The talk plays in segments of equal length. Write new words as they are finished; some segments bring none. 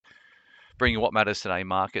Bringing what matters today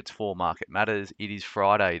markets for Market Matters. It is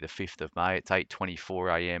Friday, the 5th of May. It's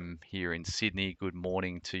 8:24 a.m. here in Sydney. Good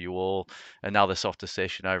morning to you all. Another softer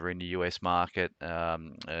session over in the US market.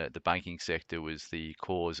 The banking sector was the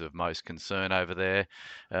cause of most concern over there,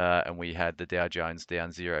 and we had the Dow Jones down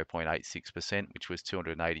 0.86%, which was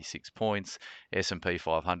 286 points. S&P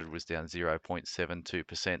 500 was down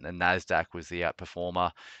 0.72%, and Nasdaq was the outperformer,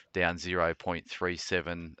 down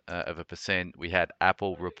 0.37%. We had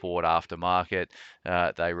Apple report after market.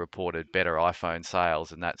 They reported better iPhone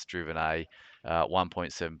sales, and that's driven a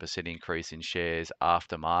 1.7% increase in shares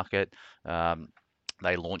after market.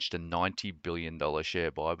 They launched a $90 billion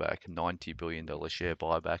share buyback. $90 billion share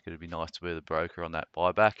buyback. It'd be nice to be the broker on that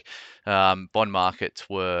buyback. Bond markets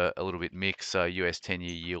were a little bit mixed. So US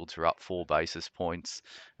 10-year yields are up 4 basis points.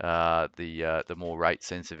 The more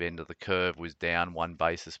rate-sensitive end of the curve was down 1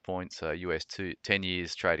 basis point. So US 10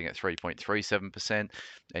 years trading at 3.37%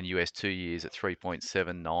 and US 2 years at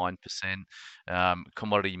 3.79%.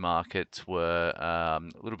 Commodity markets were a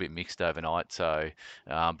little bit mixed overnight,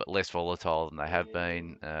 but less volatile than they have been.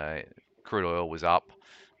 Crude oil was up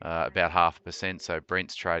about 0.5%, so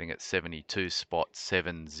Brent's trading at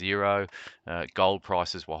 72.70. Gold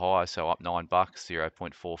prices were higher, so up $9,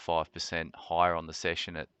 0.45% higher on the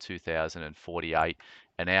session at 2,048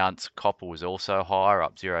 an ounce. Copper was also higher,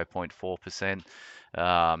 up 0.4%.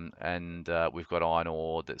 And we've got iron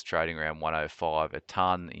ore that's trading around 105 a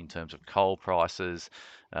ton. In terms of coal prices,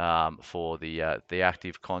 for the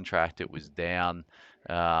active contract, it was down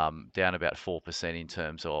about 4% in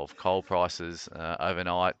terms of coal prices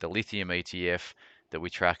overnight. The lithium ETF that we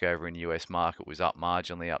track over in the US market was up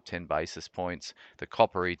marginally, up 10 basis points. The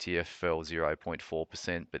copper ETF fell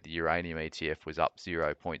 0.4%, but the uranium ETF was up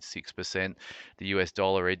 0.6%. The US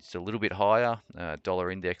dollar edged a little bit higher. Dollar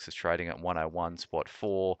index is trading at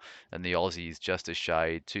 101.4, and the Aussie is just a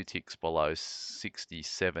shade, 2 ticks below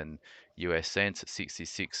 67 US cents at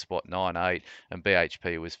 66.98, and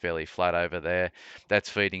BHP was fairly flat over there. That's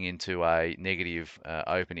feeding into a negative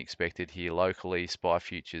open expected here locally. SPI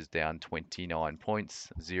futures down 29 points,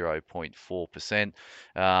 0.4%.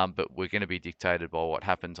 But we're going to be dictated by what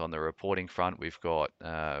happens on the reporting front. We've got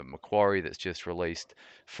Macquarie that's just released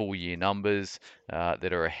full year numbers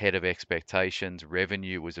that are ahead of expectations.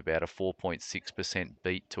 Revenue was about a 4.6%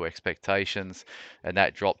 beat to expectations, and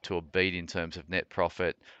that dropped to a beat in terms of net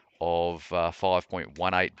profit of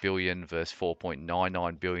 5.18 billion versus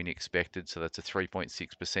 4.99 billion expected. So that's a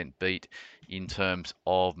 3.6% beat in terms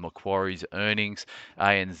of Macquarie's earnings.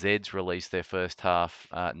 ANZ's released their first half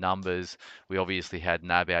numbers. We obviously had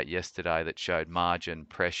NAB out yesterday that showed margin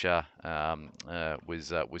pressure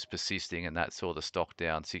was persisting, and that saw the stock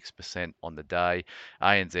down 6% on the day.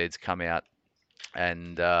 ANZ's come out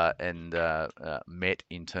and met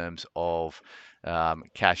in terms of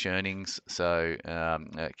cash earnings. So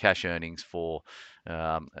cash earnings for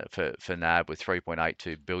NAB with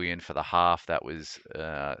 3.82 billion for the half. That was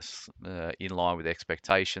in line with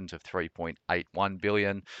expectations of 3.81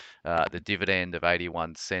 billion. The dividend of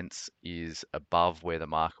 81 cents is above where the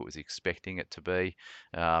market was expecting it to be.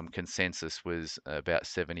 Consensus was about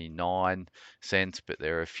 79 cents, but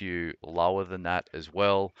there are a few lower than that as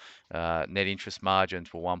well. Net interest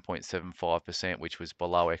margins were 1.75%, which was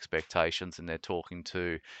below expectations, and they're talking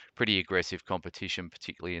to pretty aggressive competition,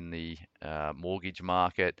 particularly in the mortgage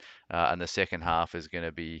market, and the second half is going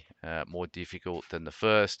to be more difficult than the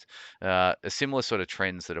first. A similar sort of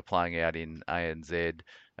trends that are playing out in ANZ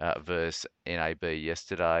versus NAB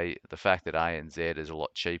yesterday. The fact that ANZ is a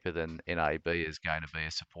lot cheaper than NAB is going to be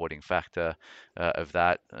a supporting factor of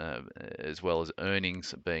that, as well as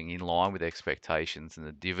earnings being in line with expectations and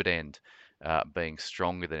the dividend being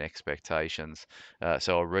stronger than expectations.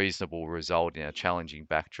 So a reasonable result in a challenging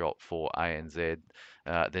backdrop for ANZ.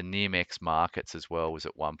 The NIMX markets as well was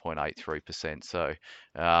at 1.83%. So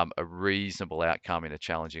a reasonable outcome in a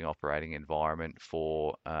challenging operating environment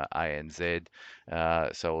for ANZ.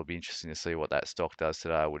 So it'll be interesting to see what that stock does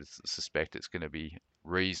today. I would suspect it's going to be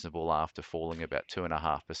reasonable after falling about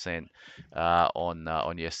 2.5%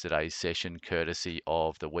 on yesterday's session, courtesy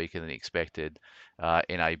of the weaker than expected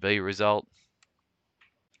NAB result.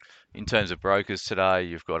 In terms of brokers today,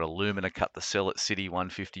 you've got Illumina cut the sell at Citi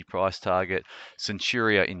 150 price target.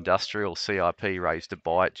 Centuria Industrial CIP raised to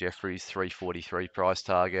buy at Jefferies 343 price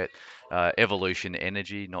target. Evolution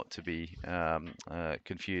Energy, not to be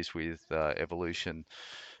confused with Evolution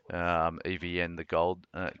EVN, the gold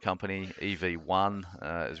company.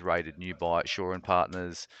 EV1 is rated new by Shaw and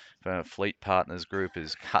Partners. Fleet Partners Group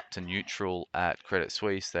is cut to neutral at Credit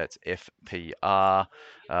Suisse. That's FPR.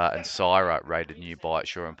 And Syra rated new by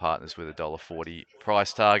Shaw and Partners with a $1.40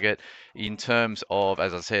 price target. In terms of,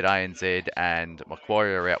 as I said, ANZ and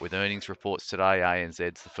Macquarie are out with earnings reports today.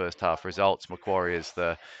 ANZ's the first half results. Macquarie is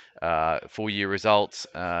the full year results.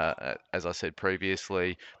 As I said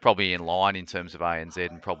previously, probably in line in terms of ANZ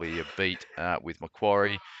and probably a beat with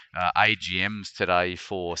Macquarie. AGMs today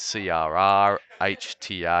for CRR,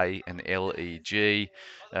 HTA, and LEG.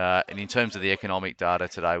 And in terms of the economic data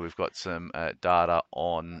today, we've got some data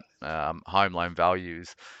on home loan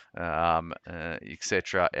values,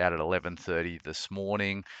 etc., out at 11:30 this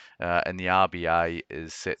morning, and the RBA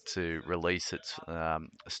is set to release its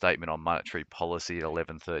statement on monetary policy at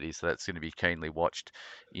 11:30. So that's going to be keenly watched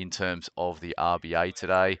in terms of the RBA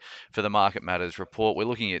today. For the Market Matters report, we're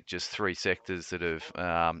looking at just three sectors that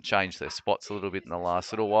have changed their spots a little bit in the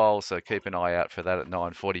last little while. So keep an eye out for that at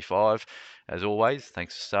 9:45. As always,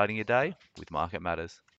 thanks for starting your day with Market Matters.